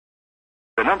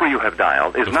The number you have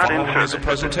dialed is not in service. Is a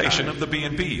presentation of the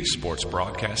B&B Sports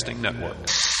Broadcasting Network.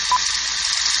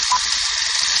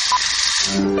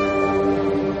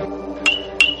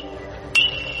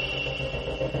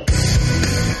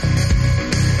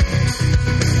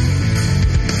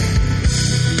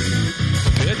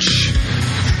 Pitch.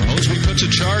 Mosby puts a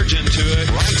charge into it.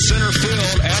 Right center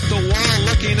field at the wall,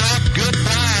 looking up.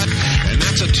 Goodbye. And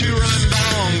that's a two-run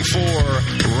dong for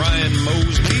Ryan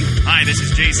Mosby. Hi, this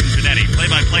is Jason Finetti,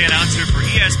 play-by-play announcer for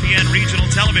ESPN Regional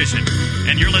Television.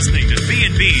 And you're listening to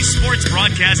B&B Sports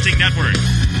Broadcasting Network.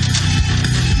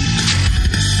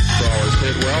 Crawlers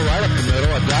hit well right up the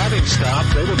middle. A diving stop.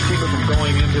 They would keep it from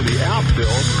going into the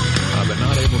outfield, but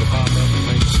not able to pop up and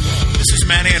make the play. This is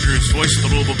Matt Andrews, voice of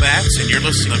the Louisville Bats, and you're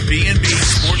listening to B&B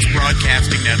Sports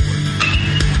Broadcasting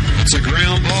Network. It's a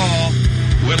ground ball.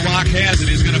 Whitlock has it.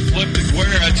 He's going to flip to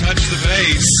Guerra, touch the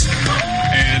base.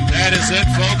 And that is it,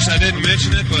 folks. I didn't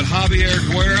mention it, but Javier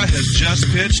Guerra has just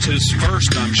pitched his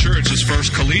first, I'm sure it's his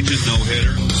first collegiate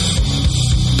no-hitter.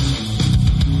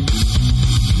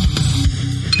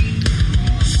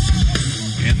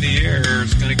 In the air,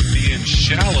 it's going to be in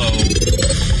shallow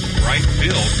right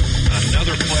field.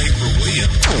 Another play for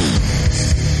Williams.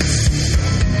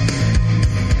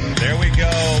 There we go.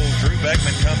 Drew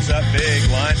Beckman comes up big.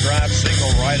 Line drive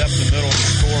single right up the middle to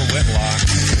score Whitlock.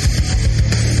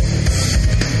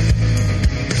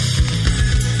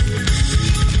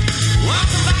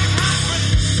 Welcome back,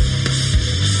 Rockford.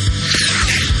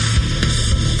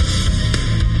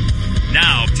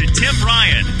 Now to Tim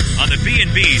Ryan on the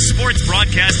B&B Sports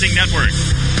Broadcasting Network.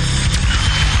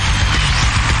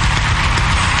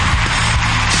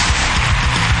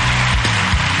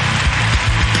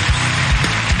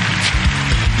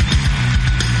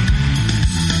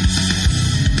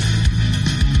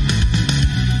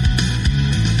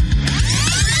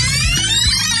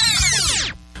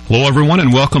 Hello, everyone,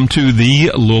 and welcome to the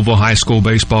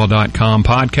LouisvilleHighSchoolBaseball.com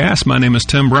podcast. My name is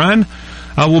Tim Bryan.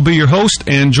 I will be your host,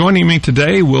 and joining me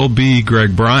today will be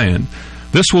Greg Bryan.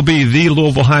 This will be the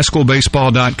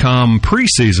LouisvilleHighSchoolBaseball.com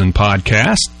preseason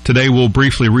podcast. Today we'll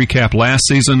briefly recap last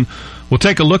season. We'll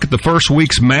take a look at the first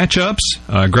week's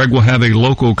matchups. Greg will have a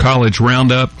local college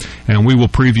roundup, and we will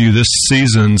preview this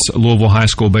season's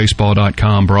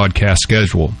LouisvilleHighSchoolBaseball.com broadcast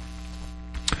schedule.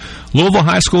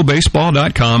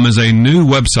 LouisvilleHighSchoolBaseball.com is a new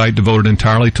website devoted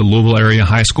entirely to Louisville area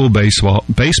high school baseball,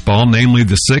 namely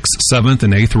the 6th, 7th,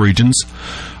 and 8th regions.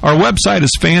 Our website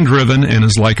is fan-driven and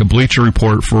is like a Bleacher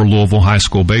Report for Louisville high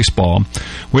school baseball.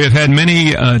 We have had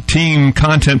many team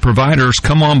content providers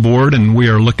come on board, and we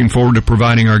are looking forward to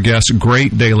providing our guests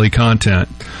great daily content.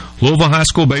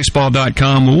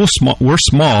 LouisvilleHighSchoolBaseball.com, we're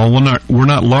small. We're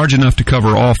not large enough to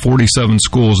cover all 47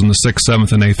 schools in the 6th,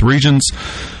 7th, and 8th regions.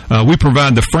 We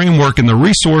provide the framework and the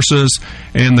resources,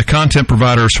 and the content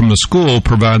providers from the school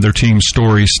provide their team's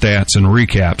stories, stats, and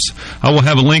recaps. I will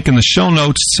have a link in the show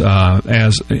notes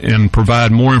and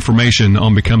provide more information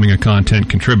on becoming a content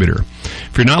contributor.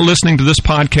 If you're not listening to this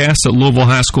podcast at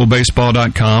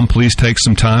LouisvilleHighSchoolBaseball.com, please take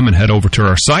some time and head over to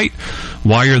our site.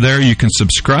 While you're there, you can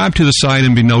subscribe to the site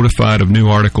and be notified of new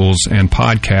articles and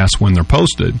podcasts when they're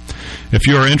posted. If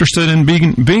you are interested in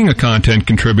being a content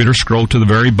contributor, scroll to the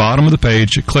very bottom of the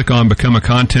page, click on Become a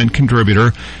Content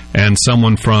Contributor, and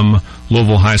someone from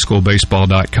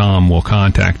LouisvilleHighSchoolBaseball.com will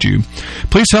contact you.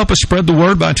 Please help us spread the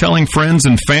word by telling friends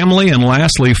and family, and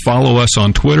lastly, follow us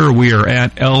on Twitter. We are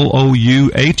at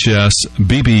LOUHSBBALL.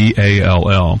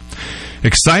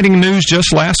 Exciting news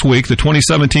just last week. The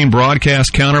 2017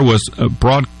 broadcast calendar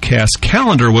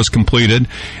was completed,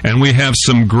 and we have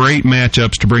some great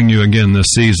matchups to bring you again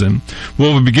this season.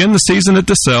 We'll begin the season at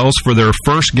DeSales for their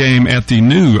first game at the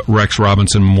new Rex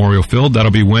Robinson Memorial Field.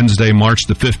 That'll be Wednesday, March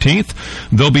the 15th.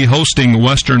 They'll be hosting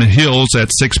Western Hills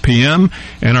at 6 p.m.,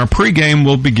 and our pregame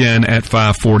will begin at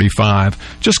 5:45.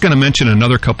 Just going to mention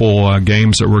another couple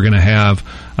games that we're going to have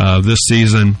this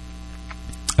season.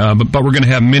 But we're going to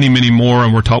have many, many more,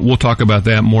 and we'll talk about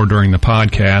that more during the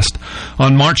podcast.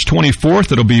 On March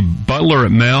 24th, it'll be Butler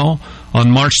at Mel. On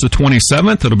March the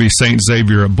 27th, it'll be St.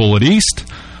 Xavier at Bullitt East.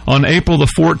 On April the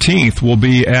 14th, we'll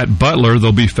be at Butler.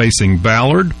 They'll be facing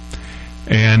Ballard.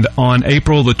 And on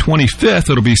April the 25th,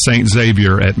 it'll be St.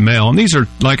 Xavier at Mel. And these are,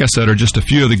 like I said, are just a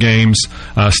few of the games.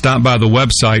 Stop by the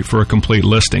website for a complete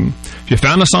listing. If you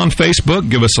found us on Facebook,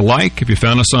 give us a like. If you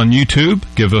found us on YouTube,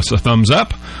 give us a thumbs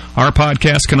up. Our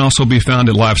podcast can also be found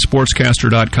at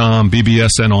livesportscaster.com,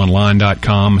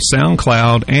 bbsnonline.com,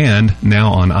 SoundCloud, and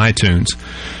now on iTunes.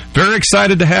 Very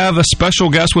excited to have a special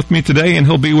guest with me today, and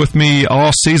he'll be with me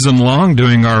all season long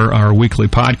doing our weekly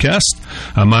podcast.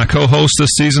 My co-host this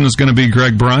season is going to be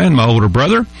Greg Bryan, my older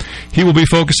brother. He will be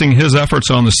focusing his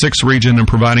efforts on the 6th region and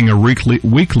providing a weekly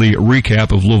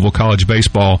recap of Louisville College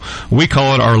baseball. We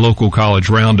call it our local college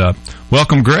roundup.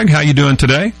 Welcome, Greg. How you doing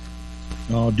today?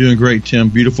 Oh, doing great, Tim.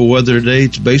 Beautiful weather today.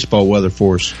 It's baseball weather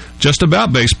for us. Just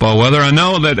about baseball weather. I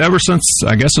know that ever since,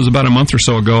 I guess it was about a month or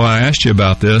so ago, I asked you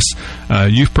about this.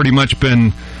 You've pretty much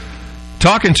been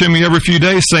talking to me every few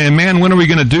days saying, man, when are we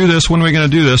going to do this? When are we going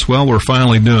to do this? Well, we're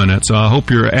finally doing it. So I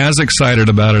hope you're as excited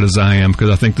about it as I am,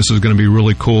 because I think this is going to be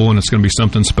really cool, and it's going to be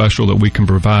something special that we can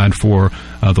provide for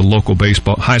the local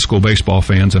high school baseball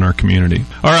fans in our community.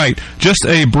 All right, just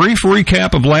a brief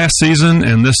recap of last season,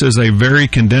 and this is a very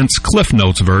condensed Cliff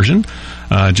Notes version.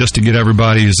 Just to get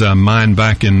everybody's mind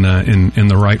back in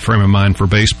the right frame of mind for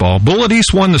baseball. Bullitt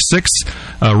East won the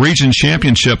 6th region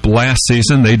championship last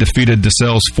season. They defeated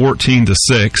DeSales 14-6.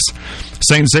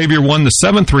 St. Xavier won the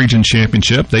 7th region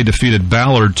championship. They defeated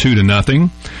Ballard 2-0.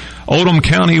 Oldham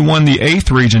County won the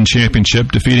 8th region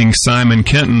championship, defeating Simon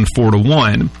Kenton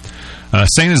 4-1.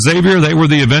 St. Xavier, they were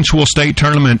the eventual state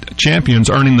tournament champions,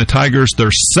 earning the Tigers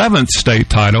their 7th state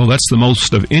title. That's the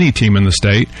most of any team in the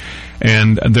state,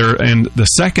 and the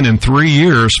second in 3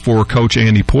 years for Coach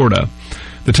Andy Porta.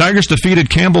 The Tigers defeated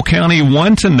Campbell County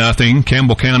 1-0.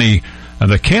 Campbell County,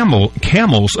 the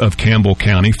Camels of Campbell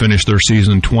County finished their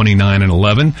season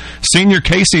 29-11. Senior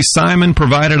Casey Simon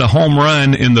provided a home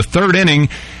run in the 3rd inning,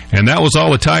 and that was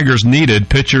all the Tigers needed.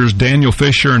 Pitchers Daniel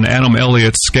Fisher and Adam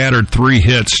Elliott scattered 3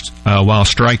 hits while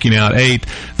striking out 8.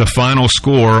 The final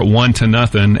score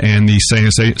 1-0, and the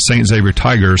St. Xavier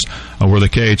Tigers were the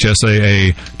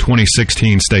KHSAA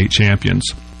 2016 state champions.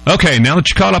 Okay, now that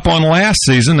you caught up on last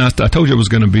season, I told you it was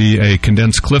going to be a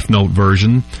condensed Cliff Note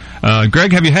version.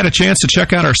 Greg, have you had a chance to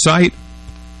check out our site?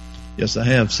 Yes, I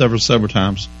have, several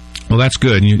times. Well, that's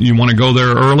good. You want to go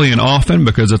there early and often,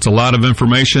 because it's a lot of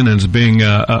information and it's being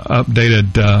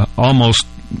updated almost,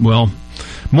 well,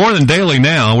 more than daily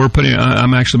now.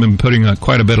 I'm actually been putting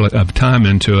quite a bit of time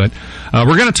into it.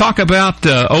 We're going to talk about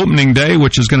opening day,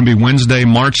 which is going to be Wednesday,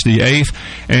 March the 8th,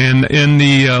 and in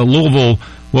the Louisville,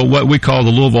 what we call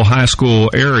the Louisville High School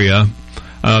area.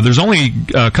 There's only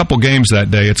a couple games that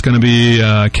day. It's going to be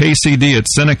KCD at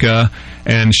Seneca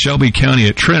and Shelby County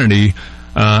at Trinity.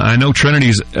 I know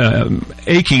Trinity's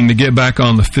aching to get back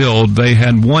on the field. They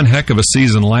had one heck of a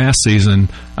season last season,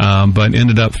 but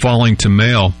ended up falling to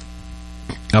Mail.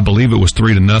 I believe it was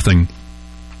 3-0.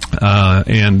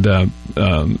 And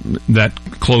that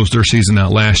closed their season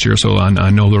out last year, so I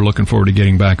know they're looking forward to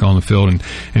getting back on the field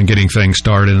and getting things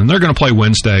started. And they're going to play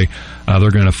Wednesday.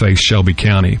 They're going to face Shelby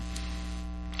County.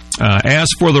 As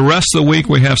for the rest of the week,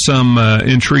 we have some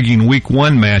intriguing Week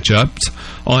 1 matchups.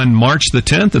 On March the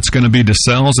 10th, it's going to be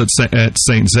DeSales at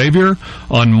St. Xavier.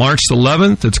 On March the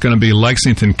 11th, it's going to be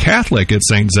Lexington Catholic at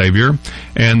St. Xavier.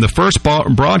 And the first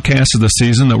broadcast of the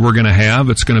season that we're going to have,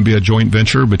 it's going to be a joint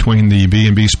venture between the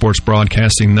B&B Sports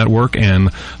Broadcasting Network and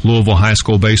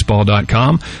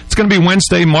LouisvilleHighSchoolBaseball.com. It's going to be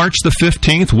Wednesday, March the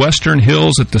 15th, Western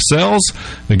Hills at DeSales.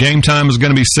 The game time is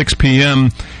going to be 6 p.m.,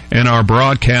 and our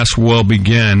broadcast will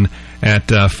begin at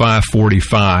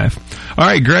 5:45. All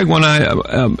right, Greg, when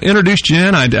I introduced you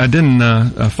in, I didn't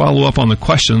follow up on the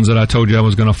questions that I told you I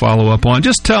was going to follow up on.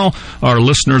 Just tell our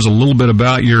listeners a little bit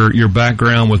about your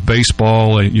background with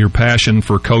baseball, your passion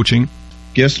for coaching.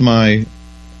 Guess my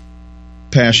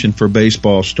passion for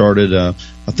baseball started, I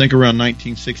think, around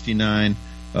 1969.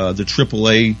 The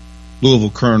AAA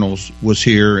Louisville Colonels was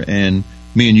here, and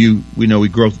me and you, we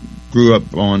grew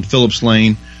up on Phillips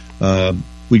Lane.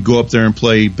 We'd go up there and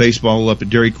play baseball up at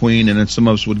Dairy Queen, and then some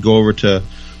of us would go over to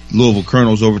Louisville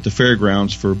Colonels over at the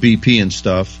fairgrounds for BP and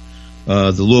stuff.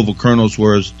 The Louisville Colonels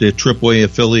was the AAA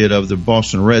affiliate of the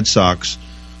Boston Red Sox.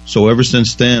 So ever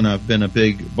since then, I've been a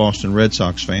big Boston Red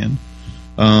Sox fan.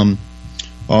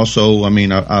 Also, I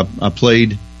mean, I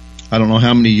played, I don't know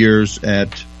how many years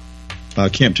at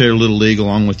Camp Taylor Little League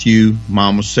along with you.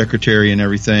 Mom was secretary and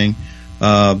everything.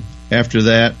 After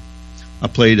that, I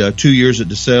played 2 years at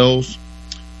DeSales.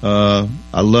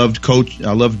 I loved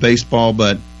baseball,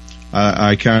 but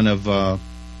I kind of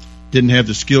didn't have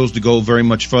the skills to go very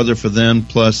much further for them.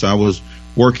 Plus, I was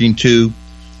working too,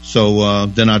 so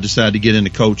then I decided to get into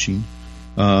coaching.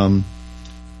 Me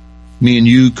and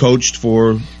you coached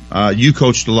you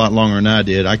coached a lot longer than I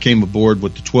did. I came aboard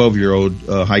with the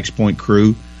 12-year-old Hikes Point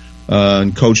crew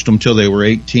and coached them till they were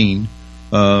 18.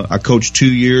 I coached 2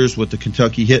 years with the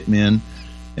Kentucky Hitmen,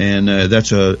 and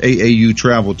that's a AAU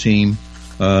travel team.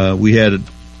 We had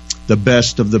the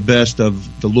best of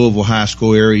the Louisville high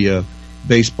school area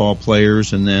baseball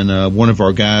players, and then one of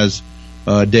our guys,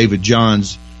 David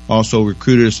Johns, also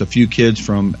recruited us a few kids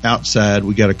from outside.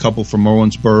 We got a couple from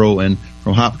Owensboro and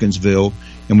from Hopkinsville,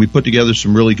 and we put together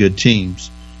some really good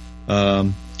teams.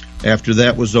 After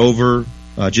that was over,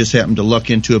 I just happened to luck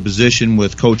into a position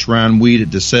with Coach Ryan Weed at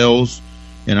DeSales,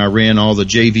 and I ran all the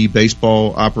JV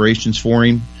baseball operations for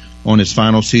him on his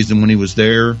final season when he was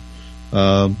there.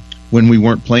 When we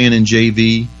weren't playing in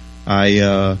JV,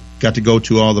 I got to go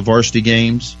to all the varsity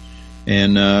games,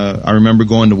 and I remember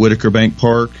going to Whitaker Bank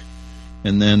Park,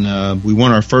 and then we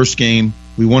won our first game.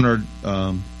 We won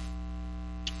our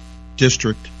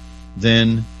district.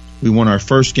 Then we won our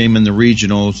first game in the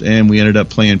regionals, and we ended up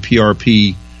playing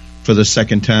PRP for the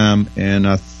second time. And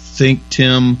I think,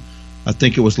 Tim,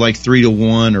 it was like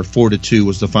 3-1 or 4-2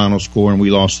 was the final score, and we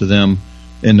lost to them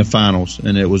in the finals.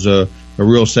 And it was a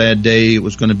real sad day. It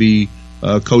was going to be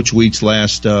Coach Wheat's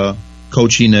last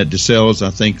coaching at DeSales. I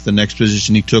think the next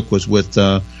position he took was with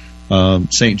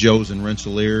St. Joe's in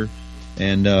Rensselaer.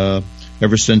 And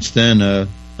ever since then,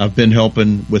 I've been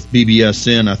helping with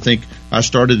BBSN. I think I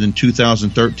started in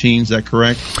 2013. Is that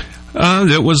correct?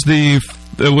 It was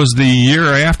the year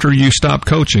after you stopped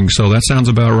coaching, so that sounds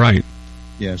about right.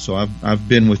 Yeah, so I've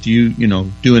been with you,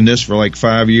 doing this for like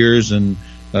 5 years, and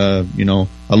I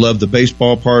love the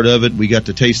baseball part of it. We got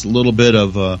to taste a little bit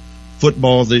of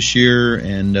football this year,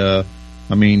 and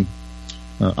I'm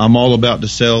all about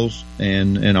DeSales,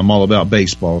 and I'm all about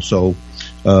baseball. So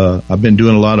I've been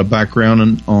doing a lot of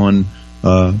background on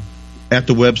at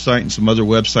the website and some other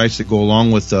websites that go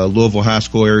along with Louisville high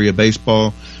school area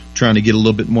baseball, trying to get a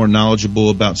little bit more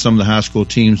knowledgeable about some of the high school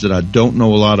teams that I don't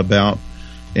know a lot about.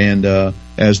 And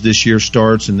as this year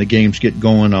starts and the games get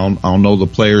going, I'll know the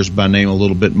players by name a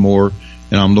little bit more,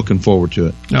 and I'm looking forward to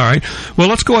it. All right. Well,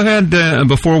 let's go ahead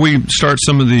before we start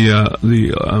some of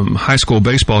the high school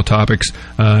baseball topics.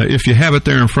 If you have it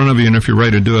there in front of you and if you're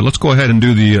ready to do it, let's go ahead and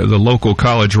do the local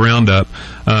college roundup.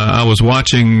 I was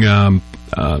watching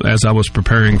as I was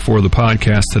preparing for the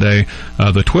podcast today,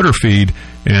 the Twitter feed,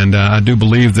 and I do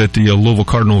believe that the Louisville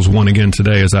Cardinals won again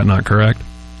today. Is that not correct?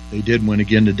 They did win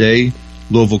again today.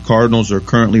 Louisville Cardinals are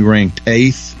currently ranked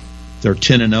 8th. They're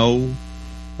 10-0.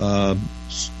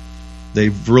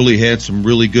 They've really had some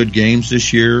really good games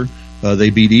this year. They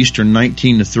beat Eastern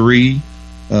 19-3.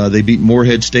 They beat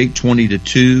Morehead State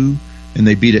 20-2, and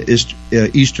they beat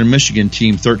a Eastern Michigan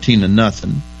team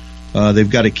 13-0. They've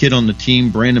got a kid on the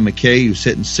team, Brandon McKay, who's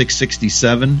hitting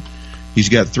 .667. He's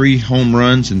got 3 home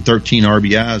runs and 13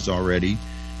 RBIs already.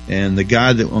 And the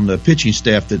guy that on the pitching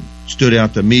staff that stood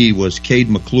out to me was Cade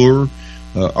McClure.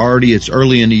 Already, it's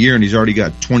early in the year, and he's already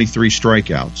got 23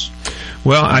 strikeouts.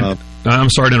 Well, I'm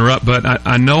sorry to interrupt, but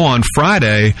I know on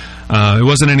Friday, it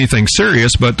wasn't anything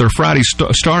serious, but their Friday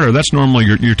starter, that's normally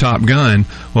your top gun.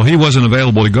 Well, he wasn't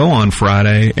available to go on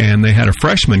Friday, and they had a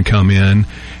freshman come in,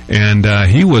 and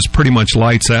he was pretty much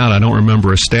lights out. I don't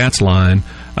remember his stats line,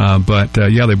 but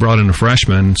they brought in a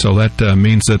freshman, so that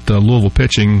means that the Louisville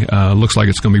pitching looks like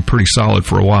it's going to be pretty solid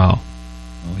for a while.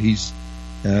 Well, he's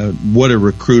what a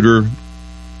recruiter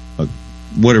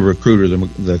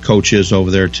the coach is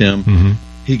over there, Tim. Mm-hmm.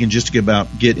 He can just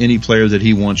about get any player that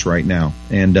he wants right now,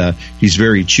 and he's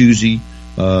very choosy.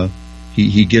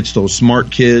 He gets those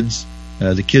smart kids.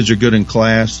 The kids are good in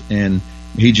class, and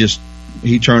he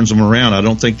turns them around. I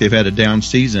don't think they've had a down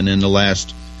season in the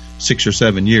last 6 or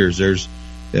 7 years.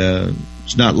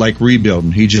 It's not like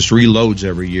rebuilding. He just reloads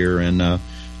every year. And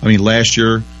last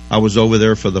year I was over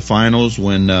there for the finals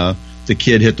when the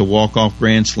kid hit the walk-off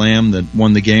grand slam that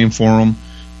won the game for him.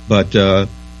 But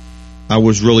I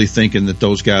was really thinking that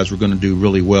those guys were going to do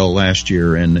really well last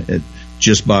year, and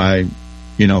just by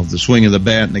the swing of the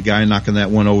bat and the guy knocking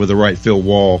that one over the right field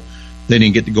wall, they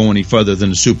didn't get to go any further than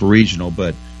the super regional.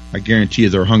 But I guarantee you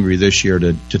they're hungry this year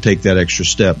to take that extra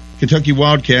step. Kentucky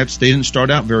Wildcats, they didn't start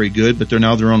out very good, but they're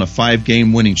on a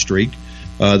 5-game winning streak.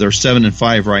 They're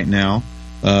 7-5 right now.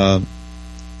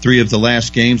 3 of the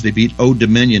last games, they beat Old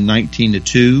Dominion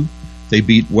 19-2. They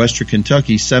beat Western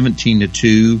Kentucky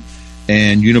 17-2,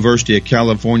 and University of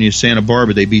California Santa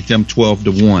Barbara, they beat them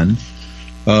 12-1.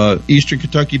 Eastern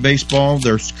Kentucky baseball,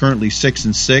 they're currently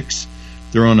 6-6.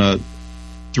 They're on a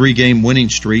 3-game winning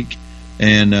streak,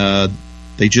 and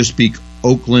they just beat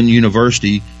Oakland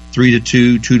University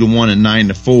 3-2, 2-1, and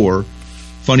 9-4.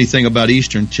 Funny thing about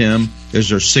Eastern, Tim, is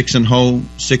they're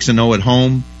 6-0 at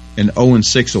home and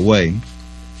 0-6 away.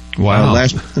 Wow.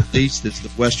 Last but not least is the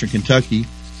Western Kentucky.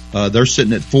 They're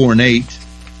sitting at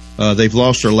 4-8. They've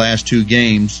lost their last 2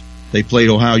 games. They played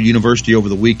Ohio University over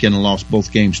the weekend and lost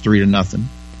both games 3-0.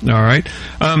 All right.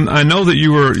 I know that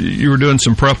you were doing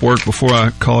some prep work before I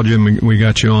called you and we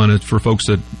got you on. It for folks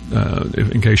that,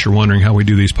 in case you're wondering how we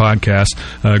do these podcasts.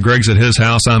 Greg's at his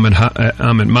house. I'm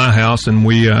at my house, and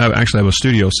we actually have a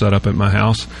studio set up at my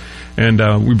house. And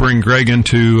we bring Greg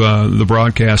into the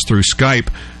broadcast through Skype,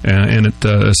 and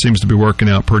it seems to be working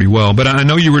out pretty well. But I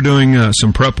know you were doing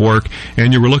some prep work,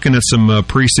 and you were looking at some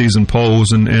preseason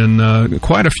polls, and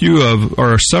quite a few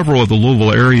or several of the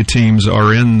Louisville area teams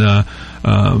are in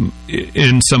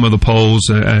some of the polls,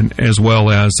 and as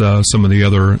well as some of the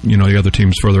other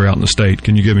teams further out in the state.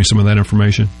 Can you give me some of that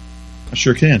information? I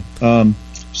sure can.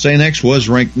 St. X was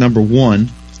ranked number 1.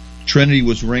 Trinity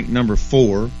was ranked number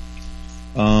 4.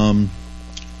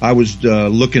 I was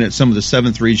looking at some of the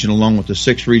 7th region along with the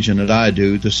 6th region that I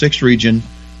do. The 6th region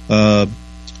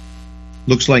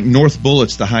looks like North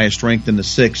Bullitt's the highest ranked in the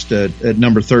 6th at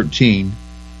number 13.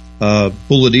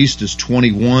 Bullitt East is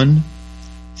 21.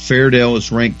 Fairdale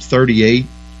is ranked 38.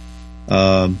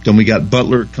 Then we got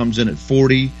Butler comes in at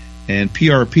 40, and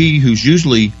PRP, who's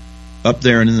usually up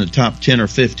there and in the top 10 or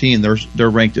 15, they're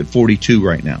ranked at 42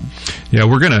 right now. Yeah,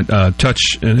 we're going to touch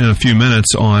in a few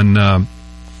minutes on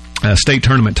state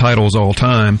tournament titles all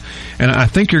time, and I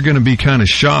think you're going to be kind of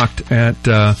shocked at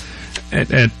the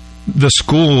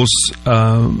schools,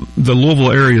 the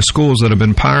Louisville area schools that have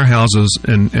been powerhouses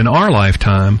in our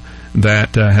lifetime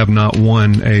that have not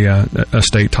won a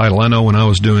state title. I know when I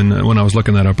was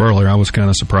looking that up earlier, I was kind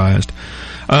of surprised.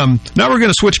 Now we're going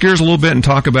to switch gears a little bit and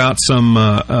talk about some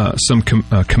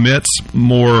commits,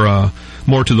 more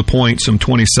to the point, some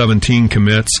 2017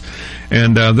 commits,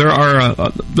 and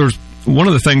there's one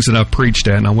of the things that I've preached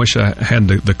at, and I wish I had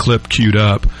the clip queued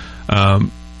up.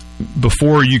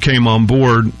 Before you came on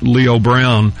board, Leo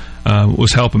Brown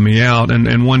was helping me out,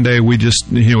 and one day we just,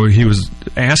 he was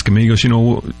asking me, he goes,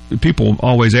 people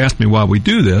always ask me why we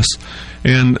do this,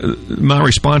 and my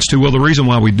response to, well, the reason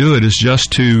why we do it is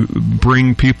just to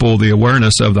bring people the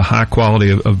awareness of the high quality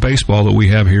of baseball that we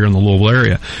have here in the Louisville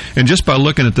area. And just by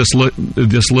looking at this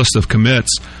list of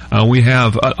commits, we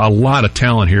have a lot of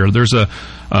talent here. There's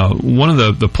one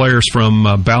of the players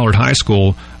from Ballard High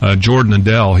School, Jordan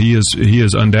Adele. He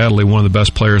is undoubtedly one of the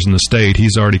best players in the state.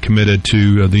 He's already committed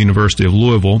to the University of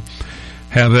Louisville.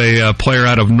 Have a player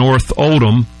out of North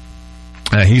Oldham.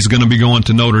 He's going to be going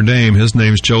to Notre Dame. His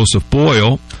name's Joseph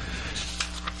Boyle.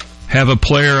 Have a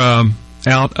player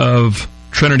out of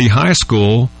Trinity High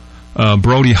School,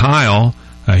 Brody Heil.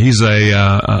 He's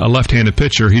a left-handed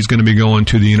pitcher. He's going to be going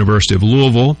to the University of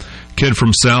Louisville. Kid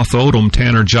from South Oldham,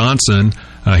 Tanner Johnson.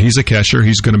 He's a catcher.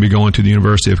 He's going to be going to the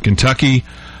University of Kentucky.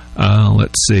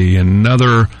 Let's see,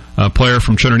 another player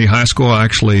from Trinity High School. I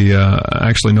actually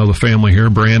know the family here,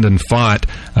 Brandon Fott.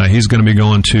 He's going to be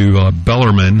going to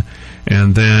Bellarmine.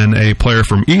 And then a player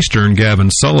from Eastern,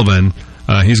 Gavin Sullivan.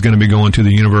 He's going to be going to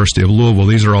the University of Louisville.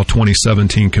 These are all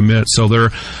 2017 commits. So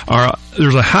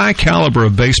there's a high caliber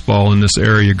of baseball in this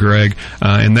area, Greg,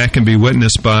 and that can be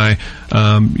witnessed by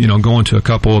going to a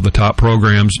couple of the top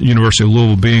programs, University of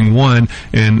Louisville being one,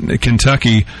 and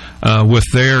Kentucky with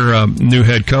their new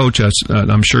head coach.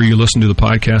 I'm sure you listened to the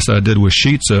podcast I did with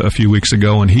Sheets a few weeks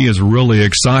ago, and he is really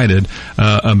excited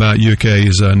about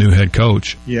UK's new head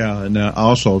coach. Yeah, and I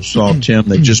also saw, Tim,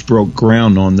 they just broke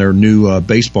ground on their new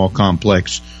baseball complex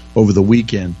over the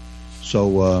weekend.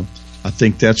 So I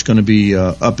think that's going to be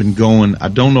up and going. I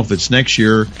don't know if it's next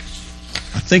year.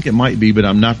 I think it might be, but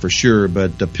I'm not for sure.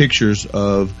 But the pictures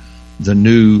of the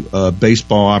new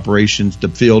baseball operations, the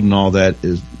field and all that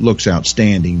looks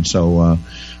outstanding. So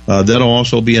that'll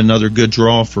also be another good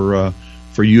draw for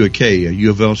UAK. U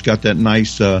of L's got that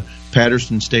nice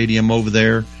Patterson Stadium over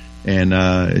there, and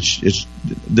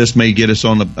this may get us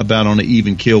on an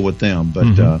even keel with them.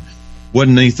 But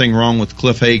wasn't anything wrong with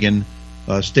Cliff Hagan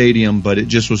Stadium, but it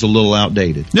just was a little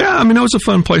outdated. Yeah, I mean, it was a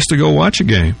fun place to go watch a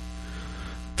game.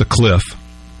 The Cliff.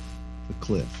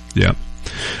 Yeah.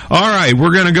 All right,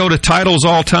 we're going to go to titles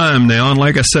all time now, and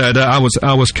like I said, I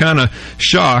was kind of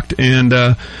shocked, and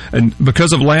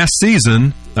because of last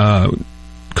season,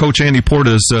 Coach Andy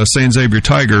Porta's St. Xavier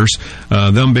Tigers,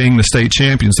 them being the state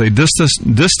champions, they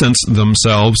distanced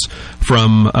themselves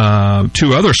from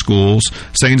two other schools.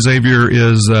 St. Xavier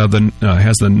has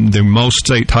the most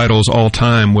state titles all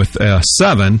time with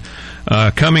 7.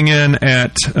 Coming in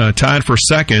at tied for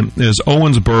second is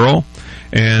Owensboro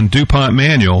and DuPont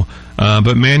Manual.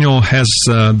 But Manual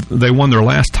they won their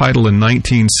last title in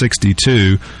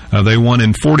 1962. They won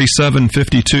in 47,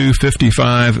 52,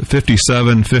 55,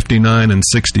 57, 59, and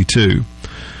 62.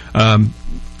 Can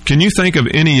you think of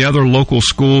any other local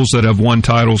schools that have won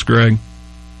titles, Greg?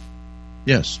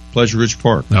 Yes, Pleasure Ridge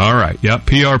Park. All right. Yep.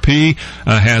 PRP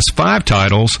has 5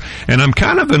 titles, and I'm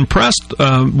kind of impressed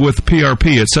with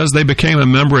PRP. It says they became a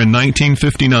member in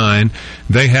 1959.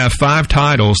 They have 5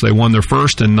 titles. They won their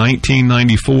first in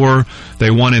 1994. They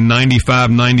won in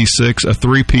 95, 96. A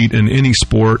three-peat in any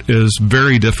sport is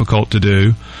very difficult to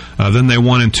do. Then they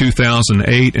won in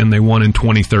 2008, and they won in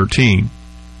 2013.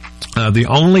 The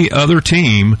only other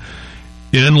team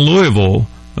in Louisville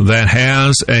that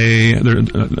has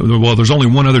there's only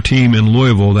one other team in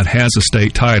Louisville that has a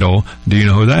state title. Do you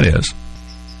know who that is?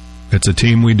 It's a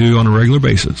team we do on a regular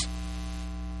basis.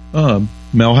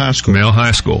 Mel High School. Mel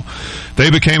High School.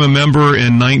 They became a member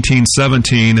in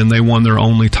 1917, and they won their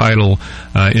only title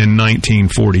in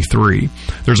 1943.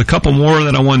 There's a couple more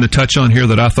that I wanted to touch on here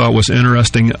that I thought was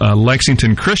interesting.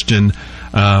 Lexington Christian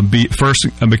first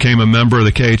became a member of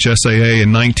the KHSAA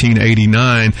in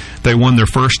 1989. They won their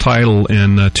first title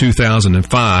in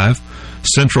 2005.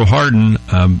 Central Hardin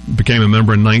became a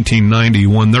member in 1990,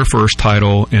 won their first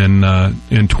title in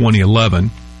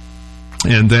 2011.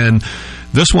 And then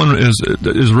this one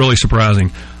is really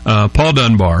surprising. Paul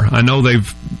Dunbar. I know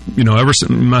they've, ever since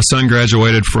my son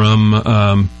graduated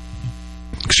from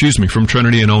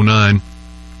Trinity in 2009,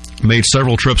 made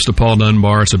several trips to Paul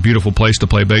Dunbar. It's a beautiful place to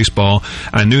play baseball.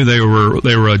 I knew they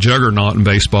were a juggernaut in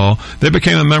baseball. They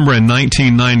became a member in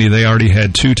 1990. They already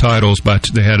had 2 titles, but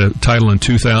they had a title in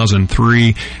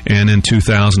 2003 and in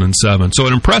 2007. So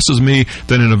it impresses me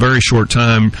that in a very short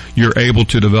time you're able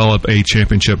to develop a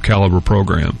championship caliber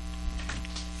program.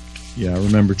 Yeah, I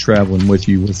remember traveling with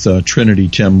you with Trinity,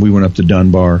 Tim. We went up to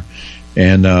Dunbar,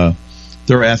 and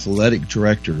their athletic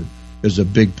director is a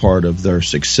big part of their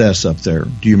success up there.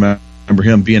 Do you remember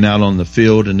him being out on the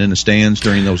field and in the stands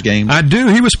during those games? I do.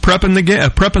 He was prepping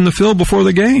the field before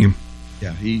the game.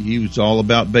 Yeah, he was all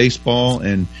about baseball,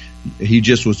 and he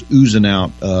just was oozing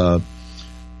out.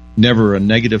 Never a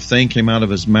negative thing came out of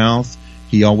his mouth.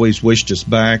 He always wished us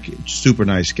back. Super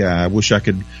nice guy. I wish I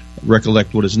could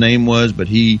recollect what his name was, but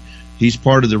he's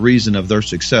part of the reason of their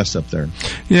success up there.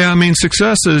 Yeah, I mean,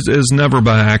 success is never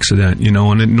by accident,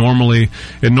 and it normally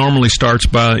starts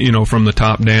by, from the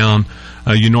top down.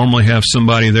 You normally have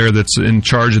somebody there that's in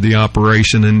charge of the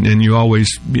operation, and you always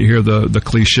hear the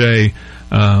cliche,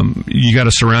 you got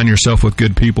to surround yourself with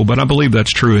good people, but I believe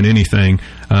that's true in anything.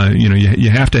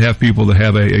 You have to have people that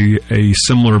have a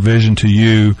similar vision to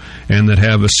you and that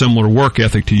have a similar work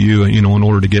ethic to you, in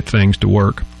order to get things to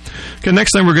work. Okay,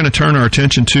 next thing we're going to turn our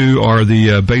attention to are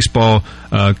the baseball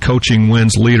coaching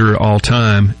wins leader all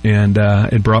time, and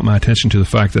it brought my attention to the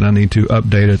fact that I need to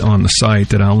update it on the site,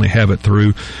 that I only have it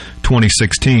through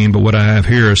 2016, but what I have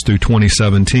here is through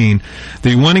 2017.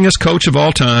 The winningest coach of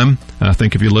all time, I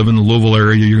think if you live in the Louisville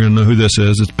area, you're going to know who this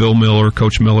is. It's Bill Miller,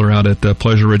 Coach Miller out at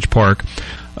Pleasure Ridge Park.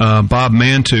 Bob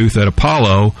Mantooth at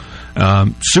Apollo,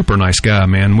 super nice guy,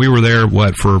 man. We were there,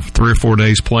 for 3 or 4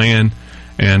 days playing,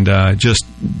 and just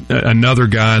another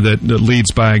guy that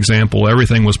leads by example.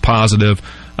 Everything was positive.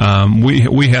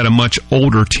 We had a much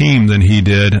older team than he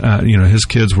did. His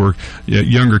kids were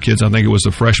younger kids. I think it was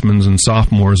the freshmen and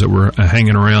sophomores that were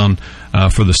hanging around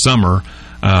for the summer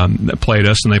that played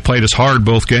us, and they played us hard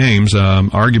both games.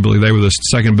 Arguably, they were the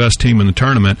second best team in the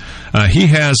tournament. He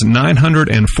has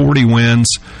 940 wins,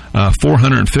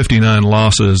 459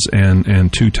 losses,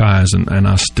 and 2 ties, and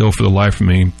I still, for the life of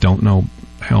me, don't know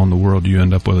how in the world you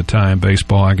end up with a tie in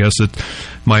baseball. I guess it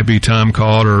might be time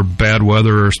called or bad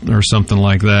weather or something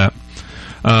like that.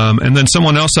 And then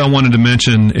someone else I wanted to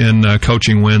mention in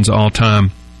coaching wins all time,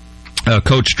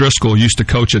 Coach Driscoll used to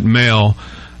coach at Male,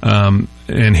 and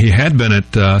he had been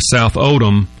at South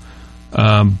Odom,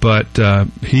 but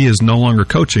he is no longer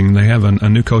coaching. They have a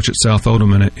new coach at South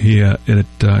Odom, and it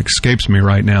escapes me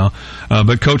right now.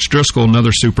 But Coach Driscoll,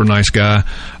 another super nice guy,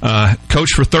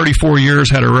 coached for 34 years,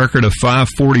 had a record of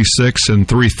 546 and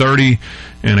 330,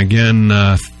 and again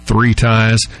 3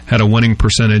 ties, had a winning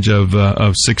percentage of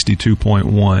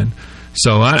 62.1.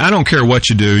 So I don't care what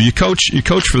you do. You coach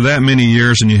for that many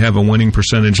years and you have a winning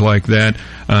percentage like that,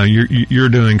 you're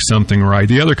doing something right.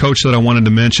 The other coach that I wanted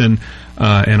to mention,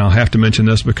 and I'll have to mention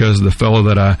this because the fellow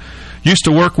that I used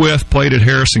to work with played at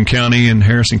Harrison County, and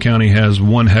Harrison County has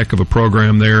one heck of a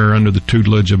program there under the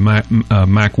tutelage of Mac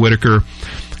Whitaker.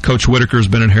 Coach Whitaker's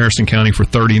been in Harrison County for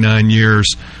 39 years.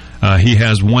 He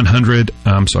has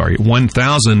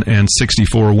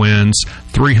 1,064 wins,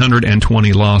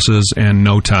 320 losses, and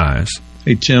no ties.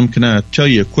 Hey, Tim, can I tell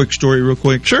you a quick story real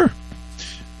quick? Sure.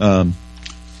 I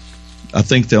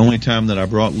think the only time that I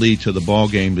brought Lee to the ball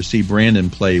game to see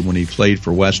Brandon play when he played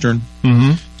for Western,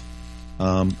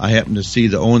 I happened to see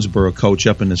the Owensboro coach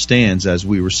up in the stands as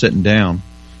we were sitting down.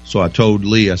 So I told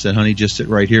Lee, I said, honey, just sit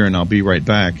right here and I'll be right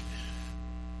back.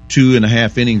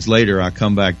 2.5 innings later, I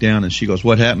come back down, and she goes,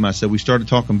 "What happened?" I said, "We started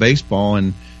talking baseball,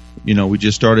 and we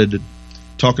just started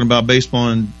talking about baseball,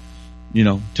 and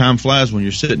time flies when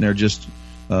you're sitting there just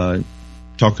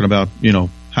talking about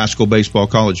high school baseball,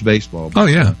 college baseball." But, oh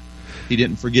yeah. He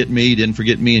didn't forget me. He didn't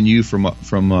forget me and you from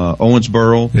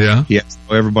Owensboro. Yeah. He asked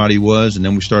how everybody was, and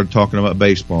then we started talking about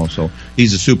baseball. So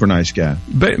he's a super nice guy.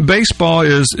 Baseball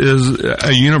is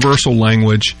a universal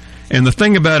language, and the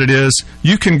thing about it is,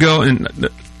 you can go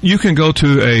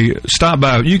to a stop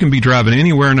by. You can be driving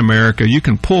anywhere in America. You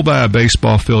can pull by a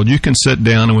baseball field. You can sit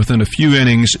down, and within a few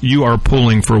innings, you are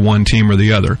pulling for one team or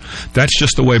the other. That's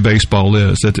just the way baseball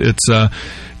is.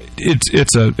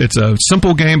 It's a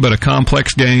simple game, but a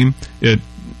complex game.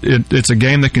 It's a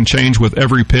game that can change with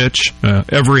every pitch,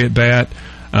 every at bat.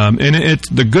 And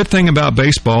the good thing about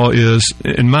baseball is,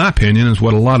 in my opinion, is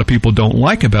what a lot of people don't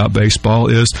like about baseball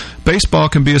is baseball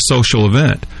can be a social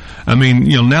event. I mean,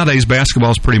 nowadays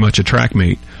basketball is pretty much a track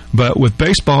meet. But with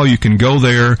baseball, you can go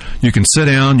there, you can sit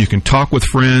down, you can talk with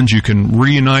friends, you can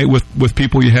reunite with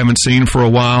people you haven't seen for a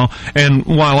while. And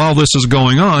while all this is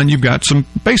going on, you've got some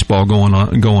baseball going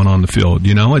on the field.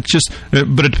 It's just,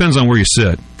 but it depends on where you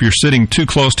sit. If you're sitting too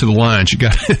close to the lines, you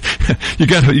got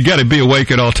to be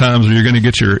awake at all times, or you're going to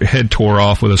get your head tore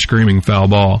off with a screaming foul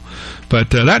ball. But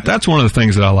that's one of the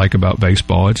things that I like about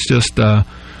baseball. It's just.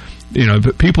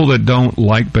 But people that don't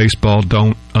like baseball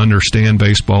don't understand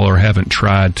baseball or haven't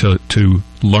tried to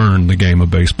learn the game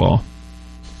of baseball.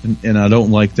 And I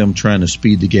don't like them trying to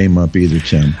speed the game up either,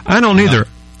 Tim. I don't either.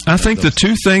 I think the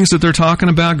two things that they're talking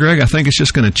about, Greg, I think it's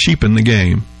just going to cheapen the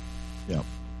game. Yeah.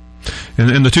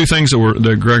 And the two things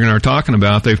that Greg and I are talking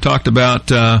about, they've talked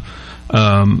about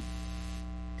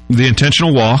the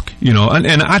intentional walk,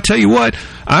 and I tell you what,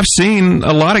 I've seen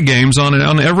a lot of games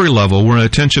on every level where an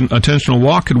intentional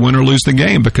walk could win or lose the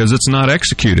game because it's not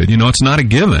executed. It's not a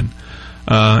given.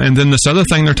 And then this other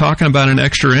thing they're talking about, an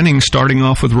extra inning starting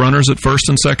off with runners at first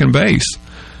and second base.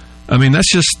 I mean, that's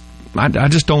just, I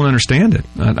just don't understand it.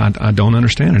 I don't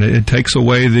understand it. It takes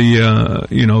away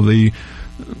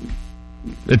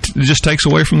it just takes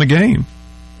away from the game.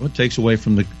 Well, it takes away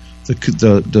from the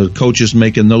coaches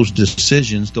making those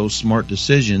decisions, those smart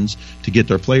decisions to get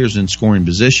their players in scoring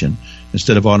position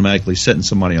instead of automatically setting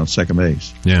somebody on second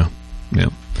base. Yeah.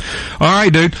 All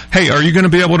right, dude. Hey, are you going to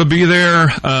be able to be there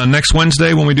next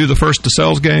Wednesday when we do the First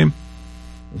DeSales game?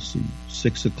 Let's see,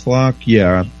 6 o'clock.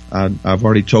 Yeah, I've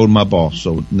already told my boss,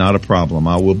 so not a problem.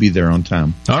 I will be there on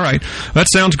time. All right. That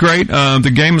sounds great.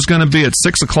 The game is going to be at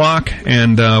 6 o'clock,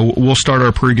 and we'll start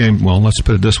our pregame. Well, let's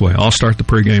put it this way. I'll start the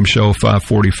pregame show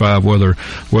 5:45,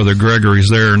 whether Gregory's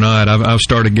there or not. I've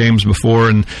started games before,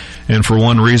 and for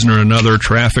one reason or another,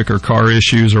 traffic or car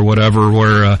issues or whatever,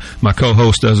 where my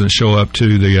co-host doesn't show up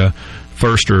to the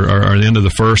first or the end of the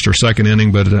first or second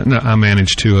inning, but I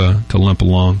managed to limp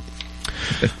along.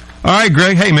 All right,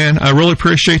 Greg. Hey, man, I really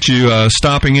appreciate you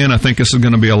stopping in. I think this is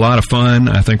going to be a lot of fun.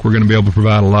 I think we're going to be able to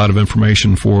provide a lot of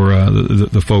information for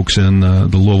the folks in the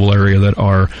Louisville area that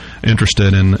are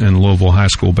interested in Louisville high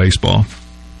school baseball.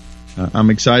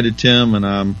 I'm excited, Tim, and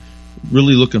I'm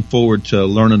really looking forward to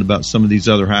learning about some of these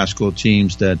other high school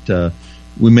teams that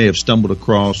we may have stumbled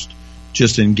across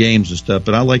just in games and stuff.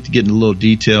 But I like to get into a little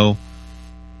detail.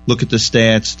 Look at the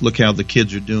stats, look how the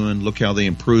kids are doing, look how they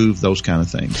improve, those kind of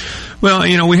things. Well,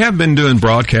 we have been doing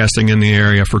broadcasting in the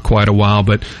area for quite a while,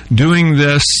 but doing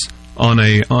this on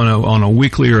a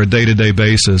weekly or a day-to-day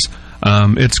basis,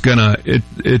 it's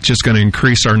just gonna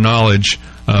increase our knowledge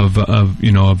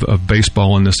of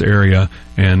baseball in this area,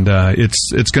 and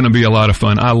it's going to be a lot of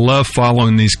fun. I love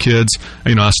following these kids.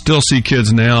 I still see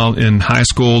kids now in high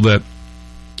school that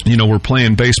we're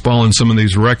playing baseball in some of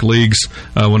these rec leagues.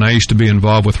 When I used to be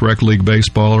involved with rec league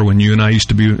baseball, or when you and I used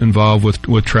to be involved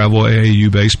with travel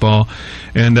AAU baseball,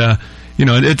 and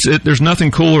there's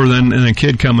nothing cooler than a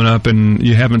kid coming up and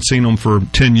you haven't seen them for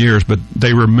 10 years, but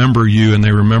they remember you and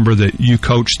they remember that you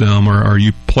coached them or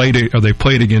you played it, or they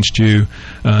played against you.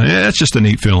 That's just a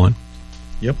neat feeling.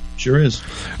 Yep, sure is.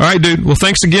 All right, dude. Well,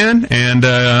 thanks again. And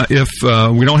if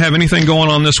we don't have anything going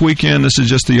on this weekend, this is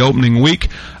just the opening week.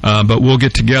 But we'll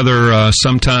get together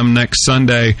sometime next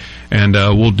Sunday, and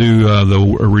we'll do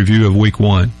a review of Week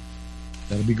 1.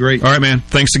 That'll be great. All right, man.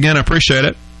 Thanks again. I appreciate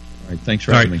it. All right. Thanks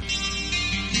for having me.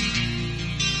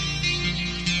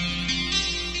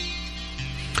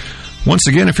 Once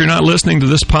again, if you're not listening to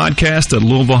this podcast at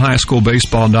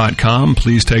LouisvilleHighSchoolBaseball.com,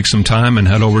 please take some time and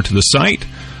head over to the site.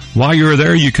 While you're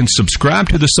there, you can subscribe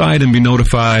to the site and be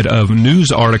notified of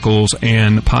news articles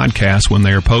and podcasts when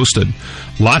they are posted.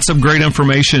 Lots of great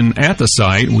information at the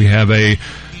site. We have a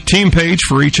team page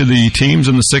for each of the teams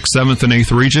in the 6th, 7th, and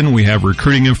 8th region. We have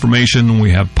recruiting information.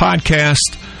 We have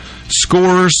podcasts.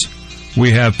 scores.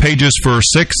 We have pages for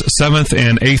 6th, 7th,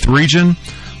 and 8th region.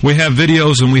 We have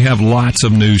videos, and we have lots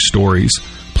of news stories.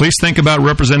 Please think about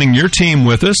representing your team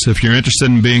with us. If you're interested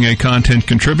in being a content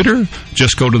contributor,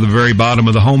 just go to the very bottom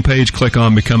of the homepage, click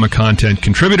on Become a Content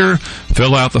Contributor,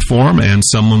 fill out the form, and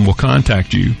someone will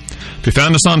contact you. If you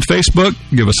found us on Facebook,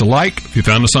 give us a like. If you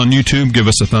found us on YouTube, give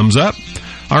us a thumbs up.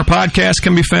 Our podcast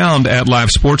can be found at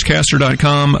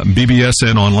livesportscaster.com,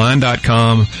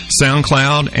 bbsnonline.com,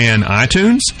 SoundCloud, and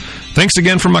iTunes. Thanks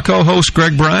again for my co-host,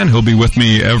 Greg Bryan. He'll be with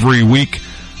me every week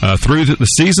through the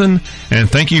season. And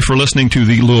thank you for listening to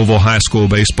the Louisville High School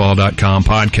Baseball.com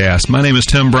podcast. My name is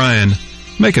Tim Bryan.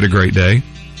 Make it a great day.